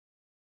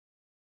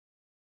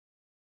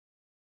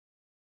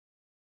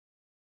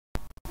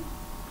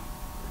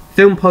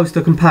Film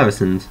poster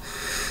comparisons.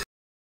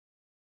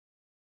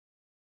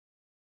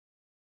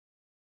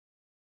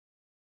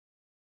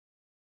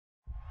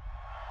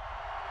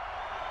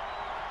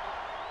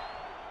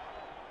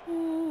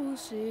 Oh,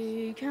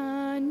 say,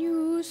 can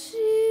you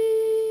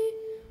see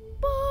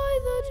by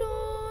the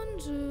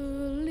dawn's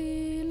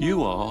early light?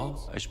 You are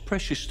as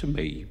precious to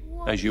me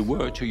as you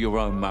were to your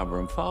own mother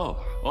and father.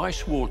 I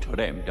swore to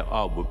them that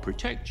I would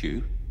protect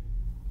you,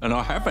 and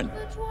I haven't.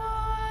 The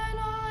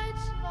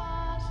twilight's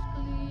last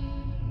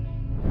gleam.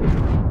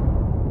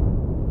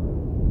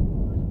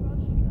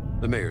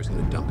 The mayor's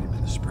gonna dump him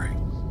in the spring.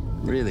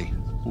 Really?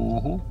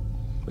 Mm-hmm.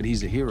 But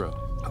he's a hero.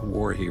 A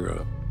war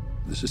hero.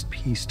 This is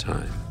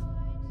peacetime.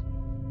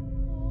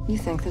 You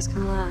think this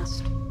can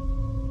last?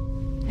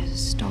 There's a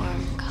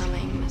storm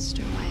coming,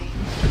 Mr. Wayne.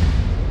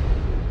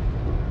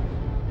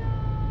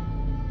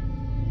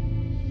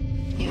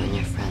 You and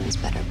your friends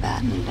better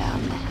batten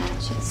down the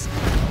hatches.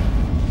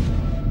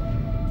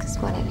 Because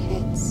when it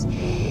hits,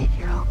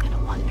 you're all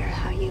gonna wonder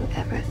how you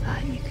ever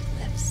thought you could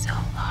live so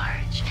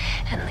large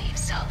and leave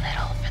so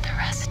little for the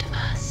rest of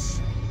us.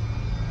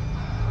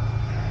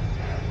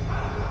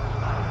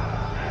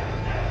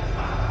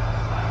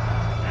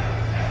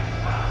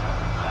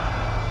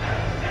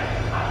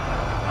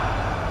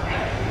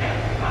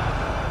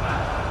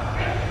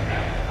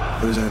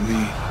 What does that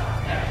mean?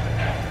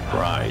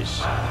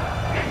 Rise.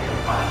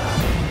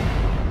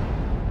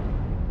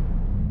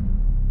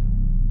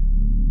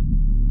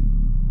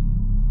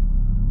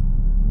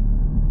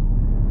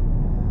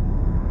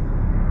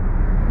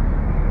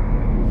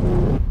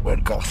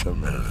 When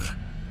Gotham is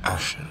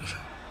ashes,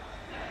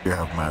 you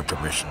have my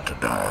permission to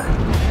die.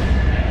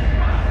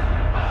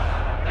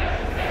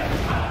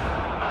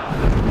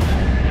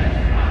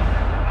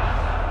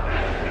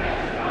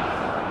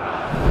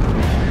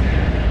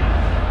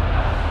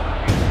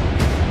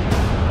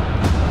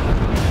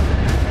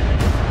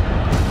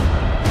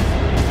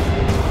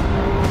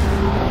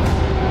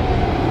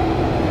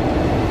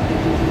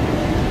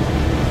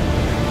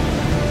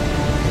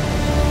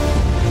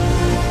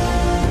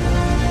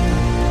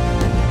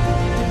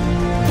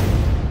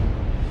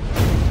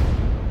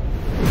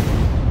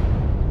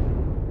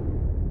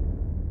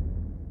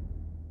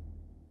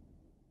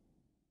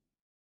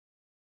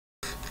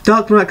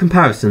 Dark Knight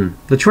comparison.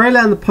 The trailer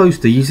and the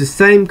poster use the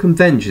same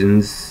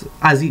conventions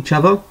as each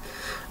other,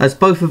 as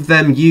both of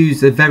them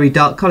use a very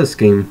dark colour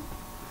scheme.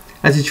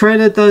 As the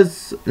trailer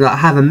does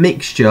have a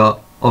mixture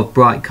of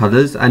bright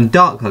colours and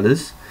dark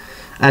colours,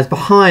 as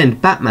behind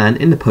Batman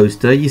in the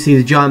poster you see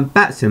the giant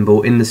bat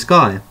symbol in the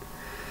sky,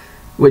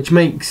 which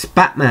makes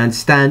Batman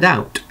stand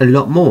out a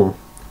lot more.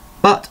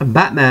 But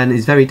Batman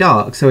is very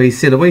dark, so he's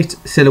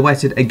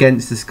silhouetted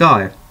against the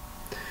sky.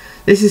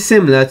 This is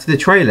similar to the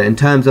trailer in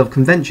terms of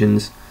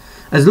conventions.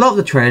 As a lot of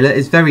the trailer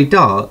is very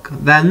dark,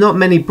 there are not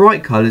many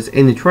bright colours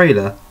in the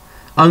trailer.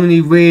 The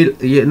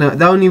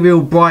only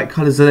real bright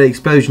colours are the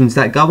explosions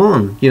that go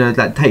on,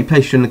 that take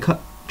place in the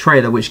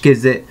trailer, which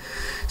gives it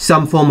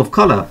some form of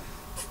colour.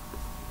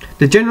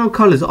 The general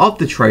colours of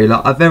the trailer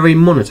are very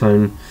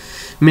monotone,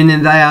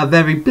 meaning they are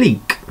very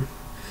bleak,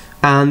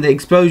 and the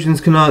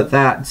explosions connote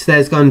that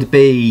there's going to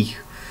be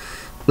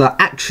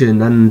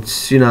action, and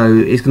it's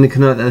going to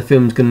connote that the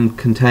film's going to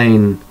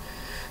contain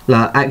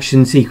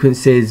action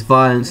sequences,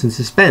 violence and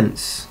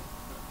suspense.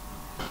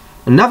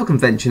 Another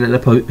convention that the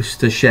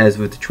poster shares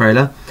with the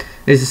trailer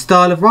is the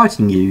style of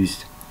writing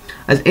used.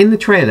 As in the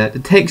trailer, the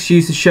text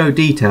used to show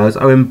details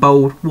are in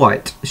bold,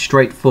 white,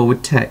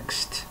 straightforward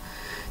text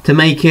to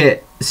make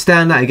it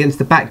stand out against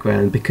the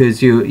background, because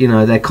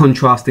they're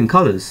contrasting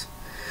colours.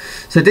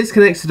 So this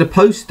connects to the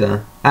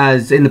poster,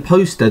 as in the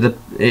poster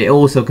it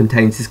also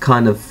contains this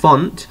kind of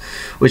font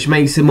which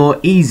makes it more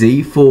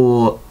easy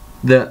for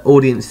the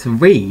audience to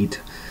read,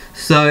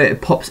 so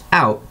it pops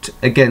out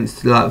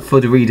against for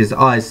the reader's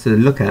eyes to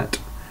look at.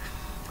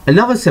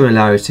 Another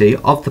similarity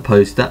of the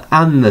poster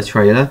and the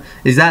trailer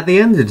is that at the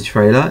end of the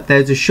trailer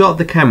there's a shot of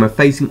the camera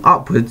facing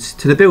upwards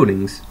to the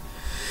buildings,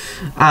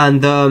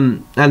 and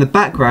the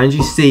background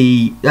you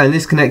see, and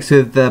this connects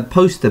with the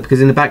poster,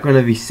 because in the background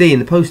of you see in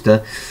the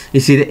poster you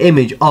see the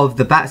image of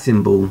the bat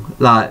symbol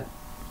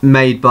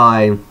made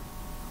by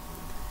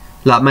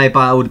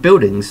all the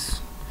buildings.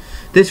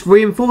 This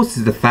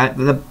reinforces the fact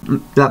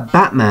that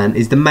Batman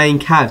is the main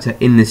character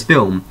in this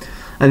film,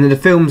 and that the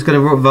film is going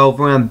to revolve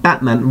around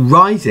Batman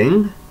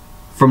rising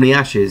from the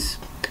ashes.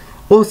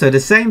 Also, the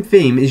same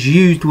theme is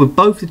used with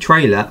both the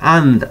trailer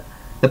and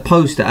the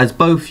poster, as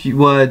both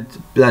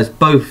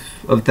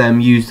of them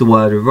use the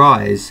word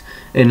rise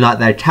in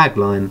their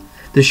tagline,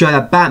 to show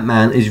that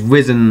Batman is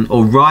risen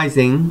or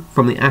rising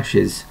from the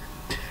ashes.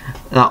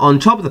 On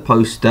top of the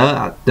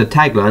poster, the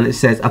tagline, it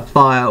says "A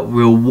fire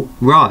will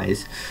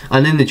rise,"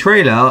 and in the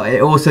trailer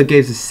it also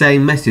gives the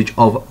same message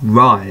of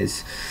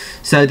rise.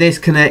 So this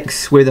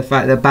connects with the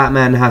fact that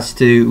Batman has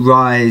to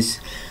rise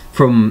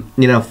from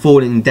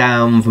falling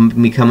down, from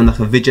becoming a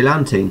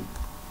vigilante.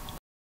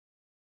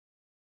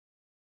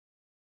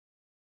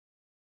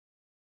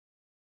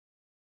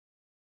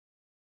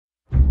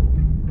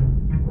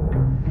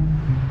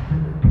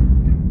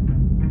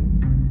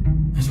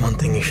 There's one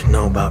thing you should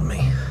know about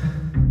me.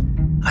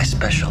 I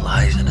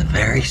specialize in a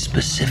very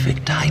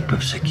specific type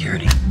of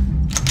security.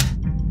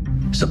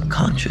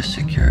 Subconscious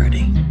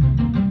security.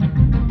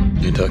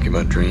 You're talking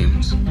about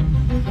dreams?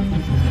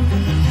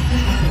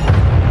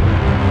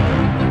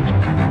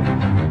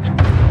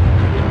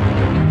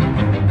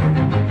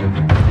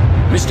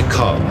 Mr.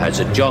 Cobb has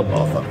a job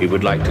offer he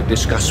would like to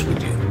discuss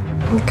with you.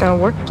 Like a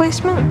work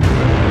placement?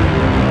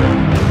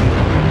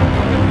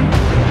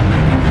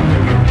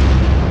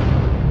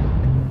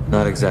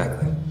 Not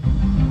exactly.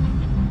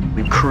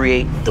 We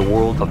create the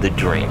world of the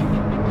dream.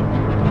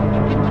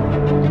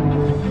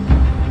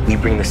 We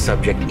bring the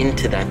subject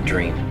into that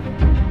dream,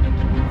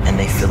 and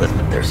they fill it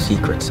with their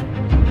secrets.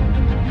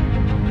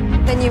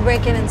 Then you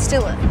break in and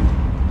steal it.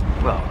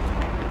 Well,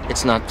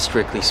 it's not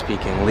strictly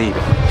speaking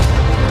legal.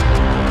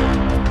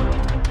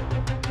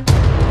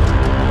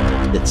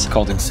 It's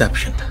called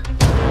Inception.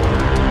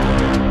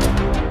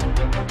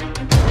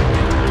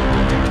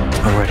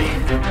 I'm ready.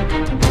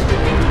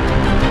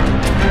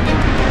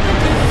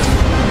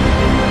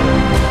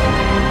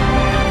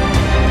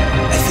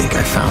 I think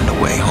I found a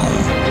way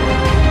home.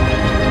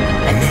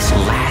 And this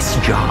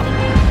last job,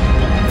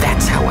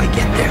 that's how I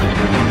get there.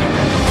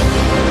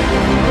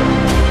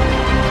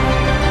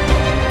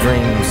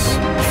 Dreams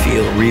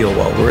feel real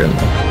while we're in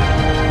them.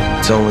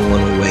 It's only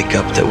when we wake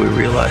up that we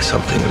realize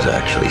something was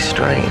actually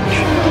strange.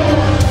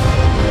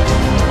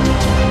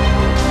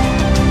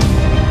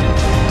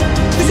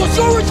 This was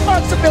your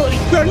responsibility!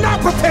 We are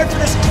not prepared for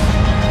this!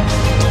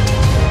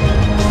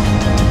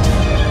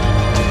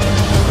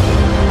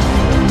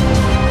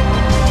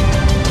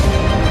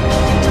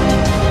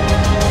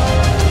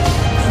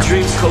 The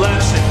dream's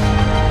collapsing.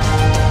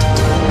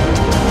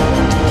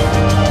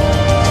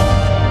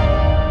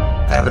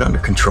 I have it under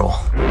control.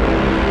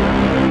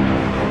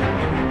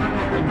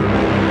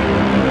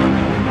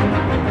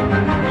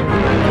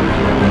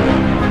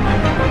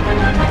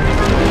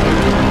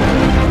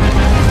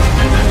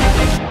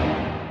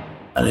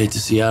 I'd hate to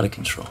see out of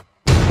control.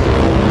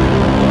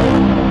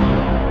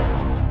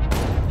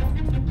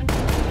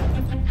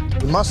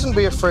 You mustn't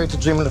be afraid to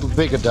dream a little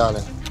bigger,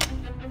 darling.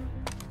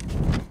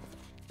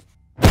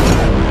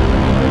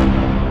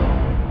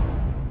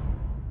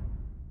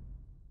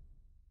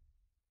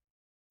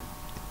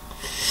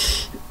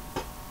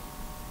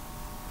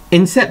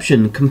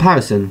 Inception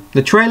comparison.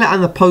 The trailer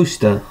and the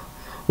poster.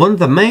 One of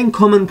the main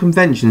common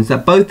conventions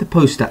that both the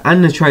poster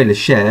and the trailer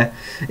share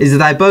is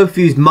that they both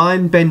use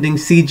mind-bending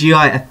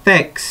CGI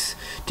effects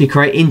to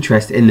create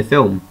interest in the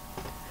film,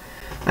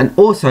 and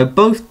also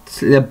both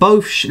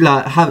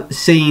have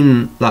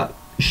seen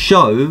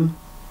show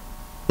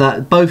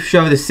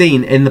the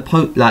scene in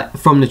the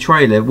from the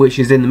trailer, which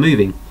is in the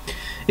movie.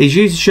 It's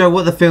used to show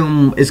what the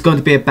film is going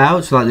to be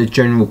about, so the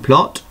general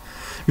plot.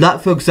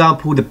 Like, for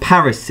example, the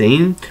Paris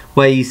scene,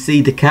 where you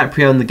see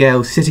DiCaprio and the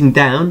girl sitting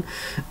down,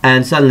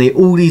 and suddenly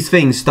all these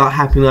things start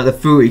happening, like the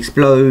fruit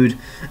explode,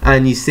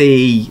 and you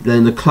see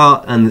then the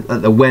clock and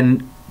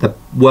when the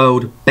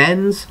world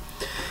bends.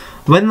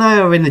 When they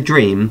are in the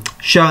dream,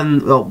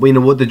 showing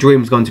what the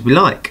dream is going to be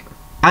like.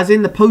 As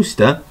in the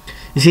poster,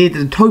 you see at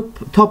the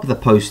top of the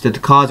poster, the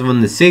cars are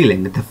on the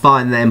ceiling,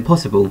 defying the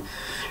impossible.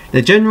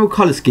 The general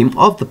colour scheme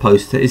of the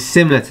poster is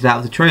similar to that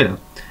of the trailer.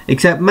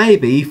 Except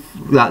maybe,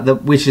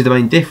 which is the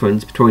main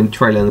difference between the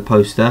trailer and the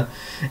poster,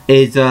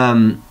 is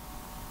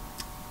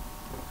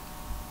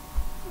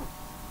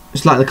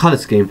it's like the colour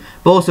scheme.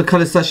 But also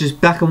colours such as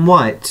black and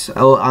white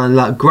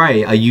and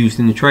grey are used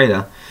in the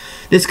trailer.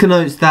 This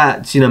connotes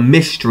that,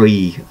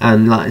 mystery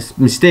and it's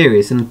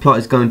mysterious, and the plot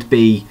is going to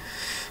be,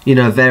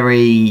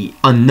 very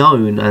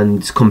unknown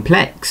and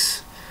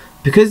complex.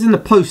 Because in the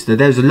poster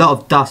there's a lot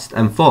of dust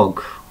and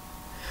fog,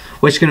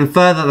 which can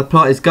infer that the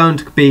plot is going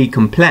to be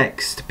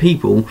complex to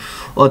people,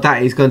 or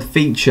that is going to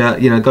feature,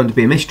 going to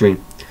be a mystery.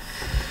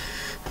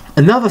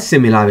 Another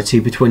similarity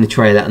between the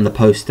trailer and the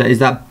poster is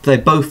that they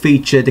both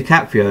feature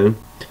DiCaprio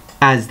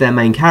as their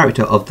main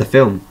character of the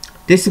film.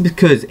 This is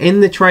because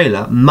in the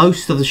trailer,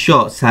 most of the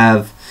shots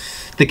have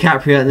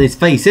DiCaprio and his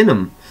face in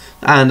them,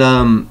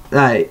 and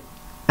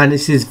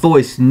it's his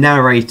voice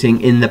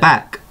narrating in the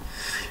back,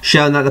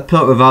 showing that the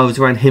plot revolves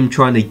around him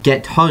trying to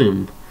get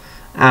home,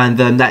 and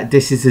that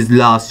this is his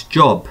last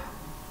job.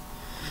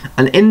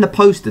 And in the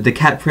poster,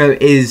 DiCaprio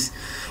is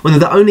one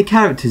of the only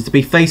characters to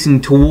be facing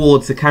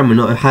towards the camera,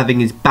 not having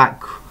his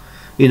back,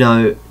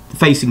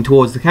 facing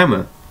towards the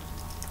camera.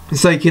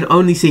 So you can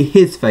only see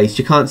his face,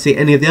 you can't see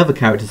any of the other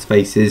characters'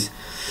 faces.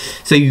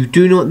 So you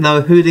do not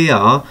know who they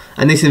are,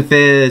 and this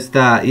infers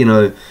that,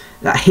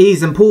 that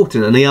he's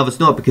important and the other's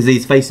not, because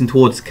he's facing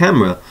towards the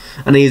camera.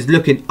 And he's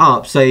looking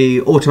up, so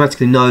you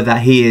automatically know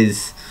that he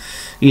is,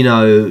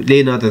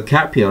 Leonardo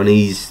DiCaprio, and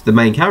he's the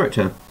main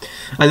character.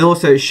 And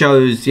also it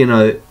shows,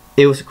 it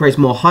also creates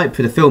more hype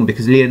for the film,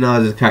 because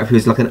Leonardo DiCaprio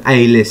is like an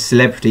A-list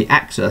celebrity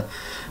actor,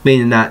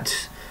 meaning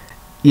that,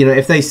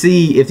 if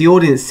the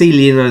audience see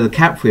Leonardo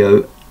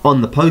DiCaprio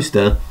on the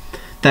poster,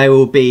 they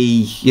will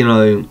be,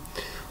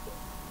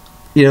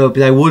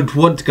 they would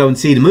want to go and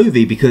see the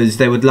movie, because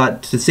they would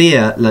like to see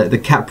the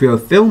DiCaprio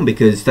film,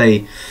 because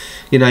they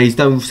You know, he's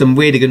done some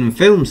really good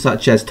films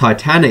such as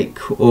Titanic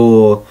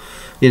or,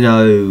 you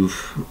know,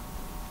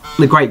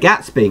 The Great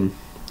Gatsby.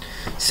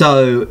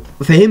 So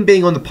for him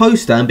being on the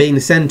poster and being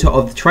the centre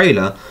of the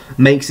trailer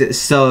makes it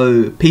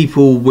so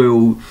people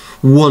will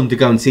want to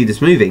go and see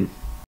this movie.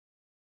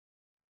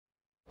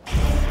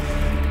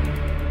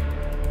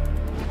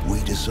 We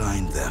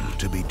designed them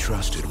to be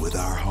trusted with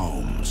our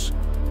homes,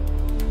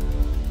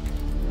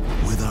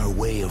 with our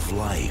way of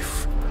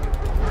life,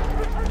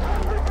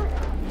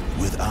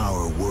 with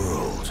our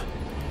world.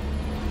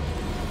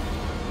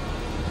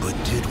 But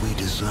did we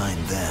design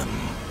them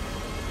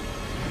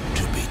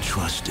to be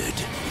trusted?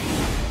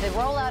 The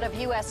rollout of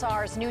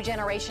USR's new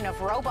generation of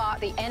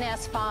robot, the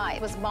NS5,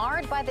 was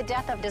marred by the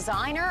death of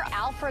designer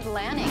Alfred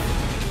Lanning.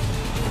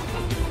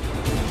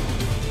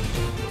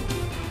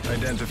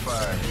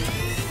 Identify.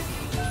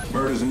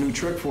 Murder's a new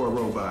trick for a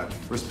robot.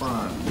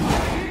 Respond.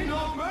 He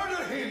don't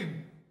murder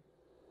him!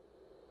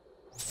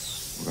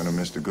 We're gonna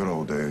miss the good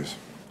old days.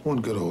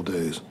 What good old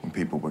days? When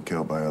people were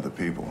killed by other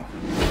people.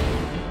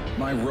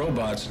 My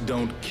robots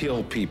don't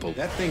kill people.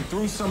 That thing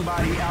threw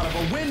somebody out of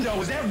a window.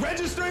 Is that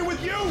registering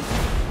with you?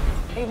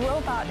 A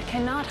robot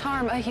cannot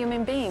harm a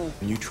human being.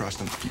 You trust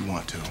them if you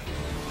want to.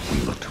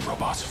 We look to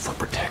robots for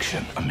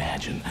protection.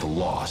 Imagine the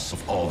loss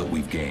of all that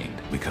we've gained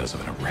because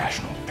of an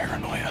irrational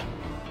paranoia.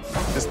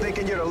 Does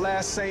thinking you're the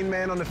last sane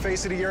man on the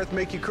face of the earth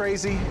make you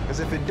crazy? Because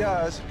if it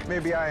does,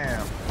 maybe I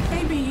am.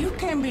 Maybe you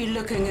can be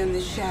looking in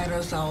the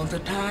shadows all the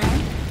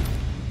time.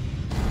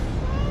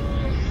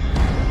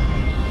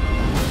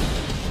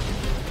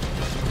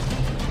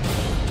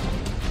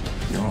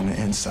 You're on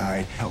the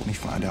inside. Help me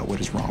find out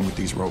what is wrong with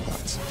these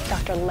robots.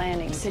 Dr.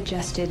 Lanning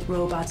suggested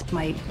robots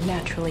might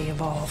naturally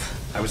evolve.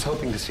 I was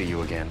hoping to see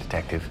you again,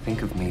 Detective.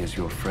 Think of me as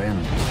your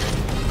friend.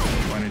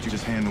 Why didn't you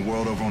just hand the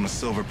world over on a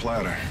silver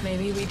platter?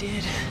 Maybe we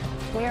did.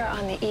 We are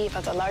on the eve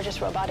of the largest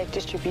robotic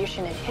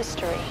distribution in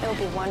history. There will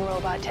be one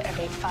robot to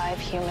every 5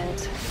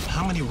 humans.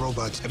 How many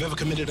robots have ever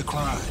committed a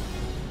crime?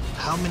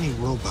 How many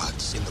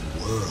robots in the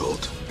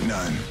world?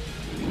 None.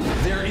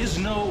 There is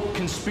no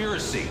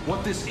conspiracy.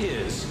 What this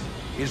is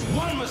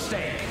one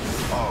mistake.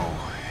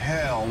 Oh,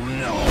 hell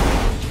no.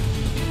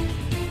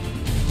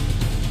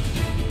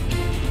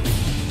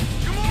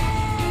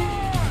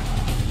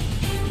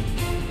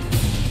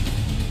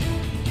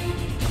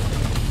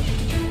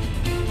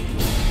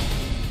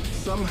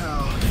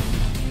 Somehow,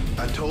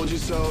 I told you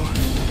so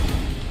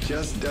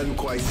just doesn't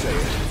quite say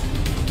it.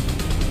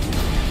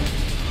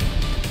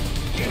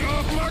 Get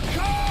off my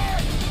car!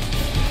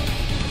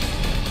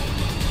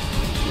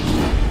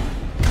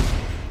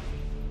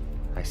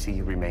 I see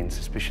you remain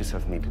suspicious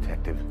of me,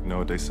 Detective. You know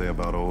what they say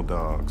about old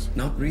dogs?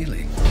 Not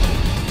really.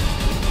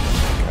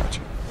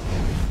 Gotcha.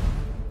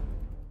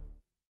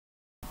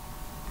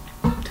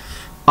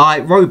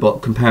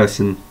 iRobot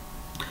comparison.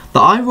 The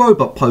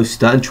iRobot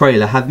poster and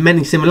trailer have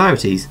many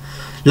similarities,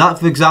 like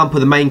for example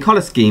the main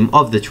colour scheme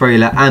of the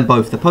trailer and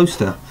both the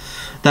poster.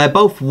 They are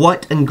both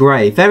white and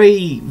grey,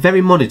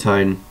 very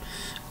monotone,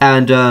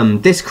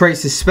 and this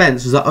creates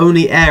suspense as the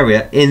only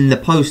area in the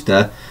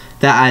poster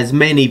that has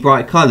many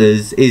bright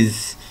colours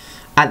is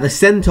at the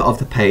centre of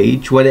the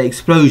page where the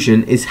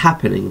explosion is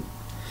happening.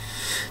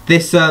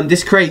 This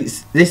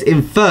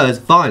infers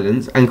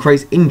violence and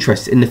creates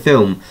interest in the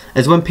film,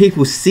 as when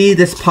people see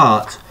this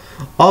part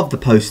of the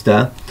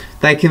poster,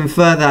 they can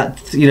infer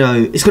that, you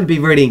know, it's going to be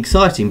really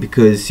exciting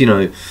because, you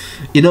know,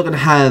 you're not going to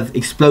have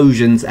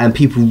explosions and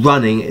people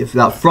running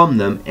from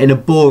them in a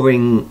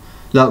boring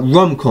like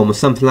rom-com or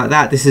something like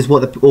that. This is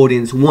what the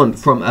audience want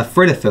from a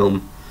thriller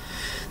film.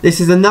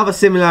 This is another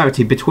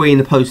similarity between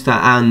the poster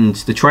and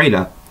the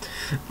trailer,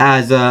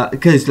 as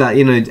because like,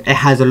 you know, it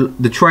has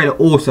the trailer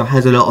also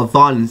has a lot of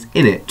violence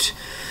in it,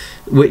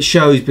 which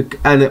shows,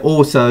 and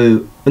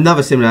also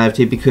another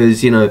similarity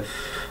because, you know,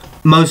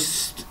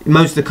 most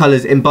of the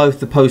colours in both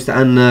the poster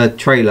and the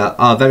trailer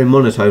are very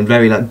monotone,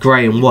 very like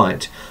grey and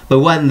white. But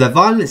when the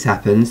violence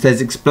happens,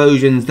 there's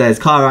explosions, there's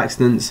car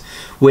accidents,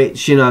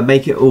 which, you know,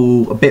 make it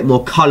all a bit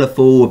more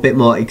colourful, a bit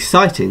more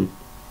exciting.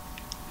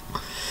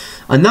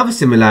 Another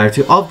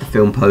similarity of the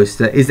film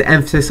poster is the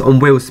emphasis on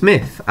Will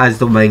Smith as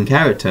the main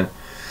character.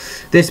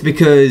 This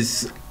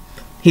because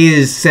he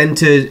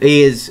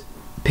is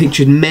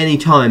pictured many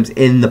times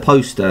in the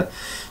poster,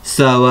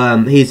 so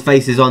his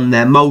face is on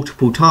there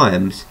multiple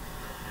times.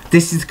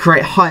 This is to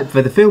create hype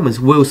for the film, as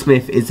Will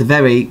Smith is a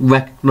very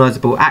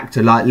recognisable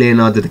actor like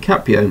Leonardo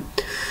DiCaprio.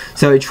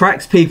 So it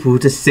attracts people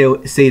to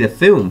see the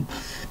film,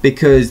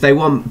 because they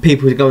want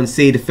people to go and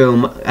see the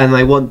film, and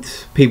they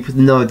want people to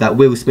know that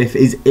Will Smith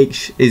is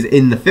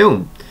in the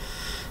film.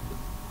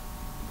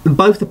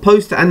 Both the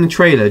poster and the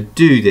trailer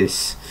do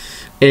this.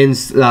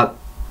 As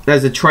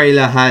the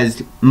trailer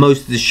has,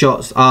 most of the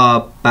shots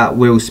are about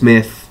Will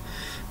Smith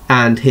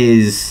and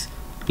his,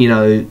 you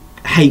know,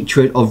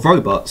 hatred of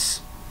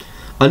robots.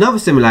 Another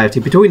similarity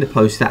between the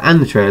poster and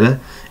the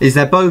trailer is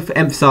they both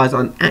emphasise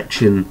on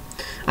action.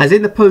 As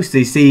in the poster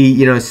you see,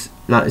 you know,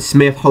 like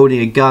Smith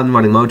holding a gun,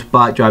 running a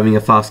motorbike, driving a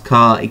fast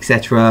car,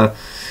 etc.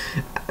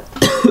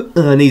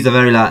 And these are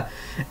very like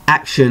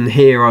action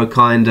hero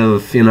kind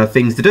of, you know,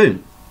 things to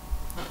do.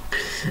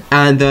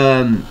 And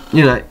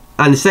you know,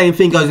 and the same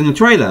thing goes in the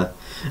trailer,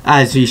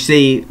 as you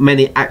see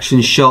many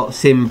action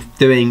shots, him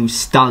doing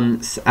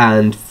stunts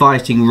and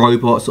fighting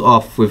robots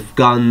off with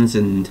guns,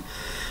 and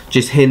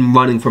just him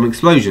running from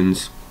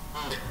explosions.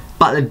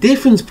 But the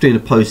difference between the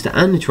poster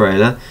and the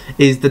trailer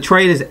is the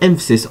trailer's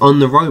emphasis on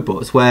the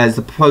robots, whereas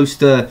the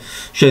poster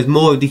shows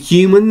more of the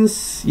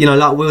humans, you know,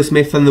 like Will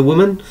Smith and the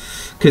woman,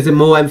 because it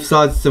more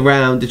emphasizes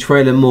around the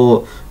trailer,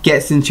 more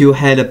gets into your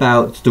head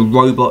about the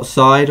robot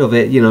side of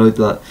it, you know,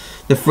 like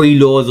the 3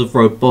 laws of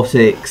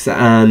robotics,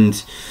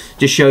 and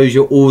just shows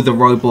you all the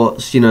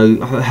robots, you know,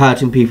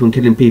 hurting people and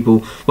killing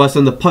people, whilst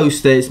on the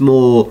poster it's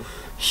more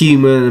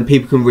human and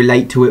people can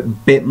relate to it a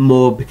bit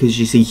more because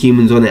you see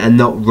humans on it and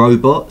not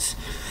robots,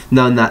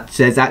 knowing that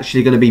there's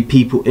actually going to be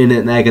people in it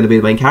and they're going to be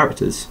the main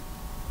characters.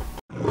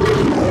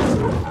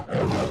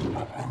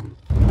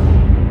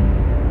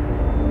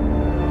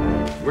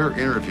 We're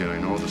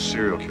interviewing all the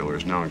serial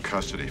killers now in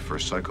custody for a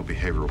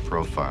psychobehavioral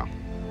profile.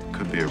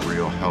 Could be a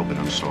real help in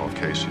unsolved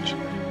cases.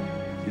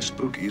 You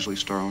spook easily,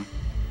 Starling?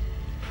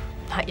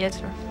 Not yet,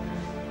 sir.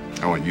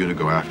 I want you to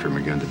go after him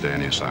again today in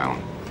the asylum.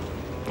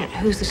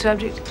 Who's the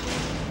subject?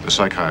 The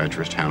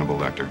psychiatrist, Hannibal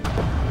Lecter.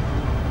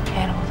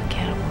 Cannibal the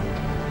cannibal.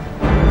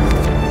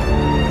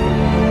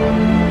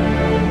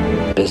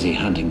 Busy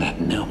hunting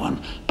that new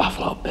one,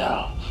 Buffalo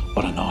Bill.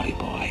 What a naughty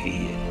boy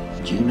he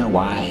is. Do you know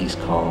why he's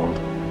called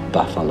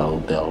Buffalo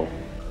Bill?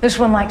 This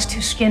one likes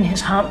to skin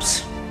his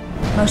humps.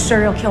 Most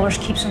serial killers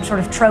keep some sort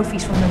of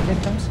trophies from their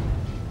victims.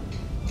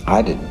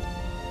 I didn't.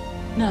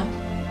 No.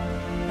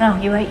 No,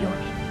 you ate yours.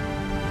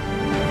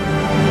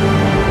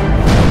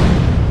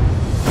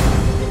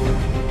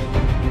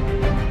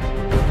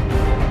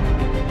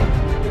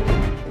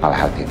 I'll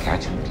help you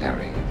catch him,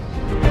 Clary.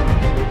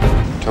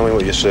 Tell me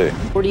what you see.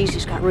 40s,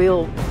 he's got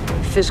real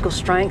physical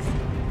strength,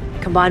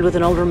 combined with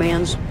an older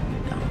man's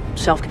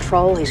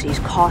self-control. He's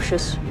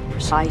cautious,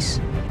 precise,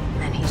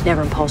 and he's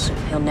never impulsive.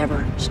 He'll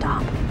never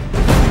stop.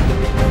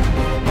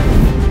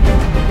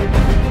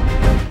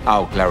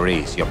 Oh,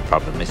 Clarice, your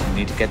problem is you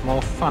need to get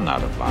more fun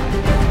out of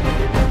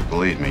life.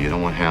 Believe me, you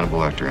don't want Hannibal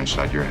Lecter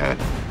inside your head.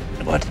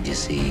 What did you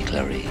see,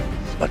 Clarice?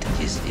 What did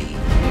you see?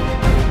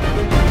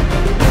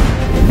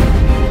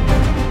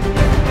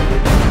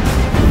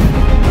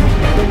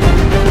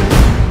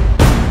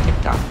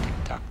 Tick-tock,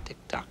 tick-tock,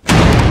 tick-tock.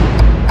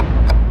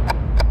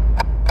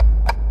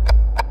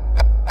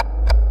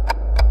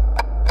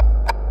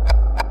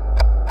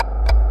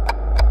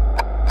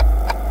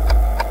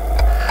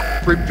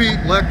 Repeat,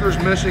 Lecter's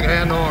missing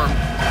and armed.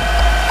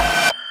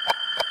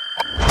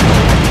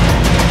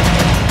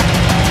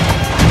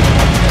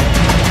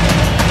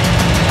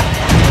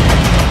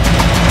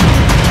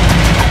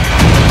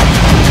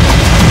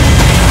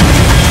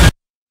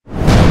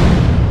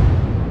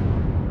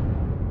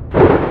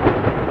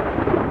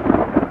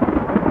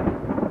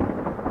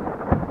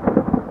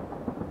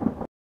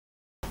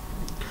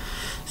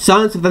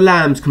 Silence of the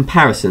Lambs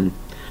comparison.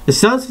 The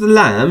Silence of the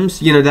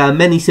Lambs, you know, there are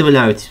many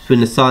similarities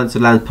between the Silence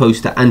of the Lambs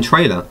poster and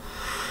trailer.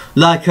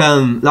 Like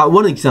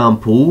one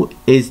example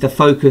is the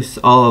focus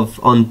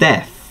on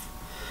death.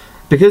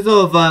 Because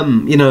of,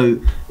 you know,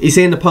 you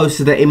see in the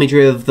poster the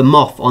imagery of the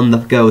moth on the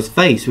girl's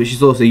face, which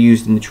is also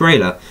used in the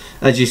trailer.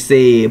 As you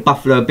see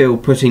Buffalo Bill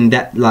putting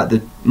that, like,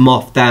 the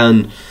moth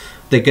down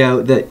the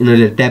girl,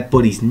 the dead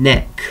body's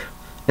neck,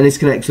 and this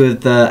connects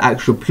with the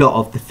actual plot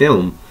of the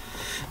film.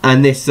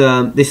 And this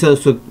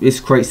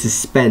creates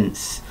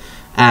suspense,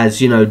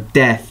 as you know,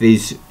 death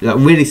is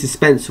really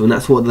suspenseful, and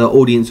that's what the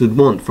audience would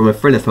want from a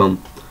thriller film.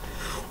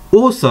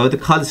 Also, the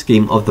colour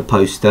scheme of the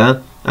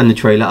poster and the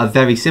trailer are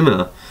very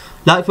similar.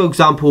 Like, for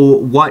example,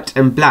 white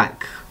and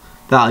black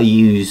that are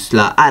used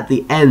at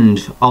the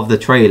end of the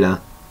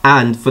trailer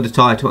and for the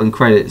title and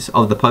credits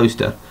of the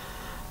poster.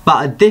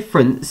 But a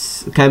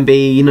difference can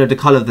be, you know, the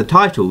colour of the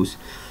titles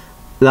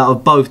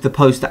of both the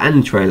poster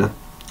and the trailer.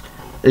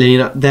 You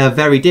know, they're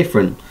very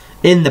different.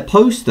 In the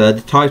poster,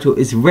 the title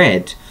is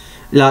red,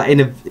 in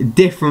a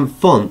different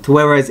font,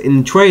 whereas in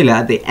the trailer,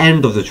 at the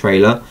end of the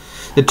trailer,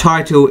 the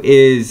title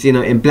is, you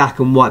know, in black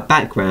and white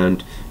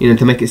background, you know,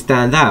 to make it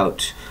stand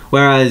out.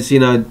 Whereas, you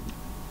know,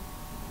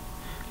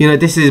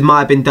 this might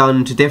have been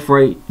done to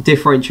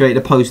differentiate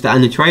the poster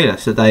and the trailer,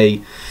 so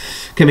they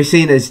can be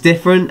seen as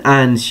different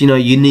and, you know,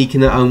 unique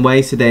in their own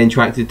way. So they're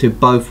attracted to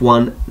both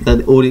one.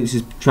 The audience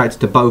is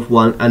attracted to both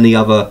one and the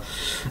other.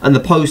 And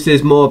the poster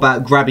is more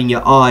about grabbing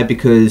your eye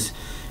because,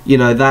 you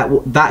know,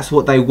 that's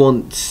what they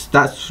want.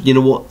 That's, you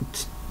know,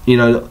 what, you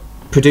know,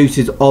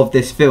 producers of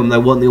this film, they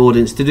want the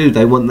audience to do.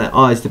 They want their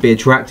eyes to be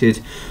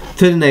attracted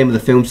to the name of the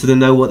film, so they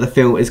know what the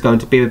film is going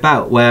to be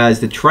about. Whereas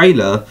the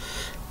trailer,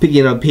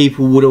 you know,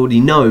 people would already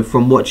know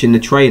from watching the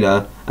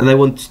trailer, and they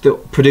want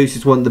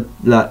producers want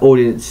the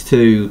audience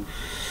to,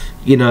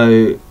 you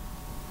know,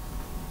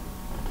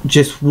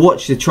 just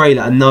watch the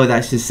trailer and know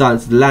that's the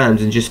Silence of the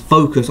Lambs and just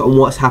focus on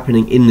what's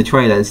happening in the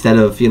trailer instead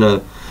of, you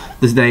know,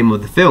 the name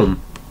of the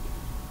film.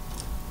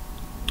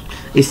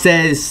 It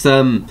says,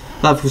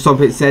 like for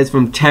example, it says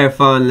from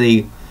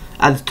terrifyingly,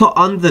 at the top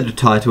under the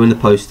title in the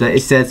poster,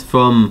 it says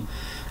from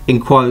in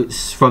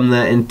quotes, from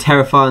the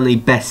terrifyingly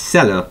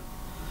bestseller.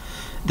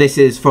 This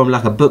is from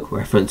like a book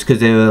reference,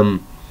 because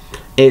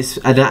it's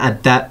an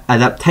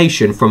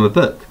adaptation from a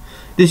book.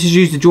 This is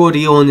used to draw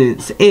the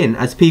audience in,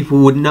 as people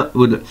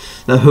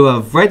who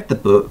have read the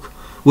book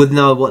would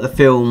know what the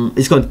film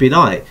is going to be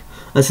like,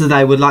 and so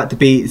they would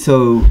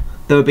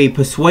be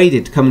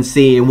persuaded to come and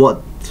see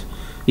what,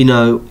 you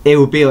know, it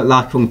would be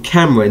like on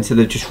camera instead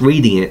of just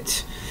reading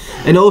it.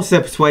 And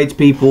also persuades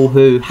people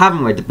who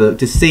haven't read the book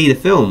to see the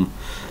film,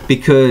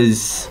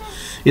 because,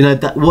 you know,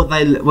 that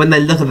when they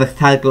look at the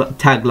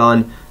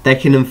tagline, they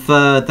can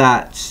infer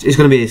that it's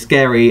going to be a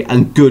scary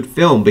and good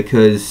film,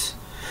 because,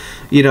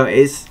 you know,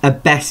 it's a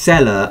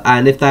bestseller,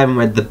 and if they haven't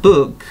read the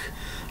book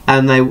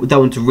and they don't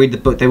want to read the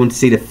book, they want to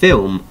see the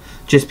film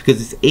just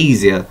because it's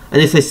easier.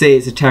 And if they see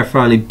it's a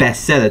terrifyingly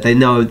bestseller, they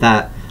know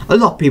that a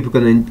lot of people are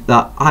going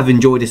to have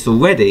enjoyed this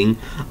already.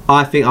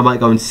 I think I might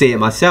go and see it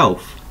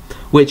myself,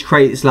 which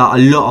creates like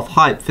a lot of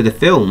hype for the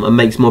film and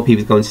makes more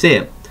people go and see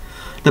it.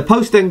 The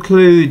poster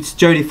includes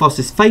Jodie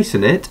Foster's face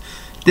in it.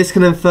 This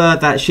can infer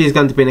that she is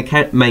going to be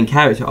the main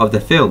character of the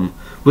film,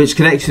 which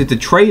connects with the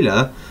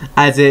trailer,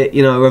 as it,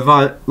 you know,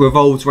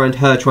 revolves around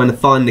her trying to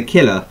find the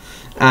killer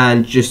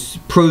and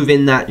just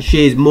proving that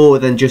she is more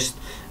than just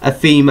a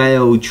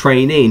female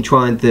trainee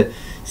trying to,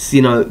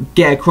 you know,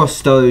 get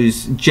across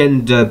those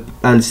gender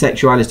and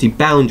sexuality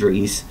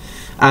boundaries.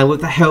 And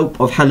with the help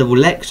of Hannibal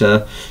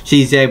Lecter,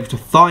 she's able to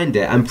find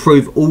it and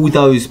prove all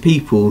those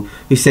people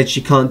who said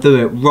she can't do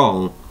it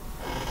wrong.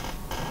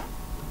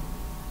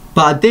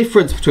 But a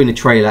difference between the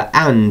trailer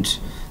and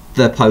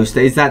the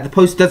poster is that the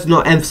poster does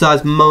not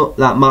emphasise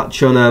that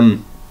much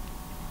on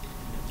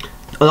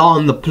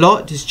the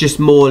plot. It's just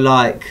more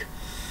like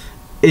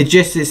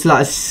it's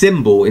like a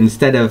symbol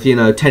instead of, you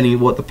know, telling you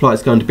what the plot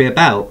is going to be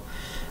about,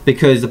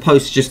 because the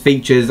poster just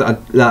features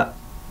like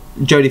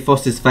Jodie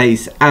Foster's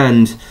face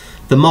and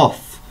the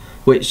moth,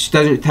 which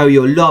doesn't tell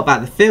you a lot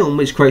about the film,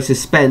 which creates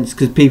suspense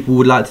because people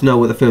would like to know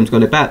what the film's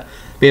going to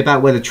be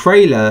about. Where the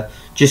trailer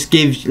just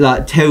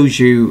tells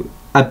you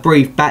a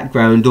brief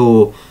background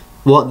or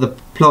what the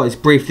plot is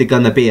briefly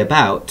going to be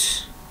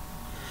about.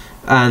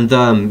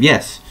 And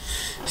yes,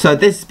 so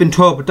this has been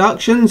Toro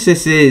Productions.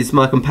 This is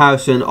my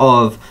comparison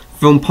of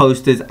film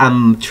posters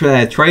and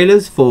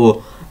trailers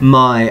for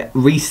my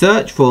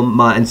research, for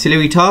my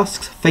ancillary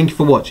tasks. Thank you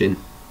for watching.